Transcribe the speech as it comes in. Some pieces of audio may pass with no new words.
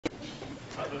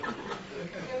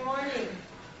Good morning.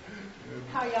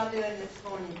 How are y'all doing this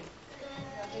morning?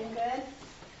 Y'all doing good?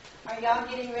 Are y'all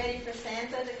getting ready for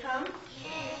Santa to come?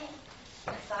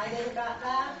 Excited about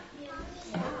that? Yeah.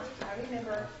 I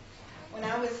remember when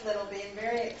I was little being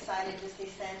very excited to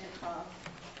see Santa Claus.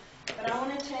 But I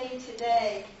want to tell you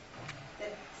today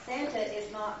that Santa is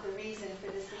not the reason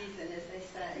for the season, as they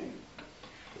say.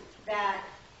 That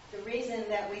the reason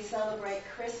that we celebrate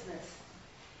Christmas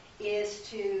is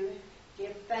to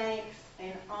give thanks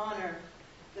and honor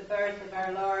the birth of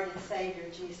our Lord and Savior,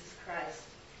 Jesus Christ.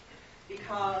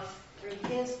 Because through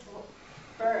His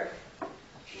birth,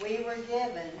 we were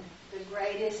given the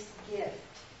greatest gift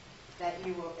that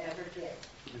you will ever get.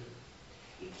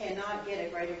 You cannot get a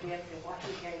greater gift than what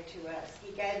He gave to us.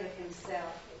 He gave of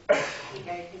Himself. He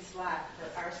gave His life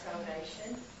for our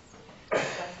salvation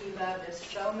because He loved us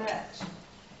so much.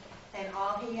 And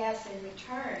all He asks in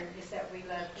return is that we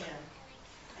love Him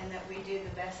and that we do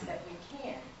the best that we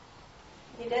can.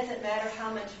 It doesn't matter how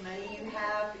much money you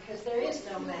have, because there is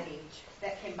no money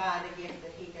that can buy the gift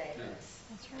that He gave us.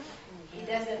 That's right. It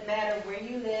doesn't matter where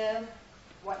you live,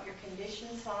 what your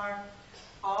conditions are.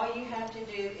 All you have to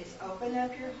do is open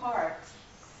up your heart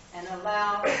and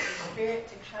allow the Spirit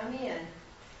to come in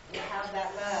and have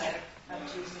that love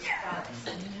of Jesus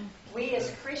Christ. We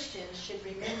as Christians should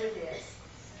remember this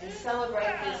and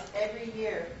celebrate this every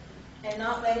year, and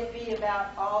not let it be about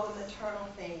all the maternal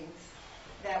things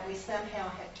that we somehow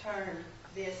have turned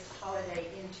this holiday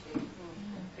into,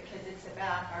 because it's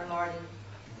about our Lord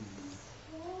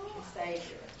and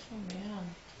Savior. Amen.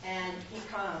 And He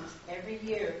comes every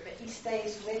year, but He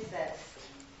stays with us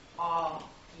all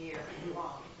year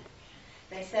long.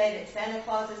 They say that Santa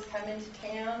Claus is coming to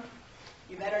town.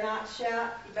 You better not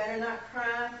shout, you better not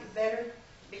cry, you better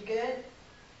be good.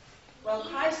 Well,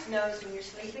 Christ knows when you're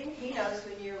sleeping. He knows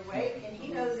when you're awake, and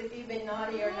He knows if you've been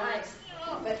naughty or nice.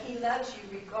 But He loves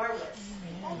you regardless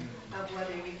of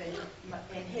whether you've been,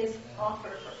 and His offer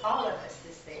for all of us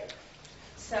is there.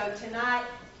 So tonight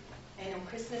and on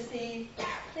Christmas Eve,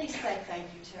 please say thank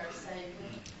you to our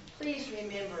Savior. Please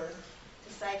remember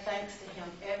to say thanks to Him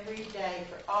every day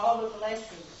for all the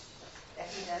blessings that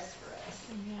He does for us.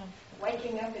 Amen.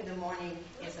 Waking up in the morning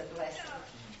is a blessing.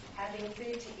 Having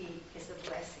food to eat is a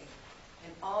blessing.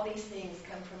 And all these things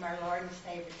come from our Lord and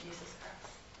Savior, Jesus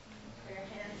Christ. Prayer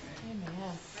hands.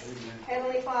 Amen.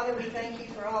 Heavenly Father, we thank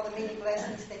You for all the many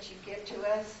blessings that You give to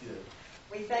us.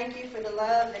 We thank You for the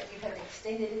love that You have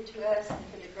extended it to us and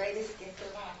for the greatest gift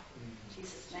of all. In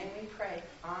Jesus' name we pray.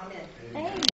 Amen. Amen.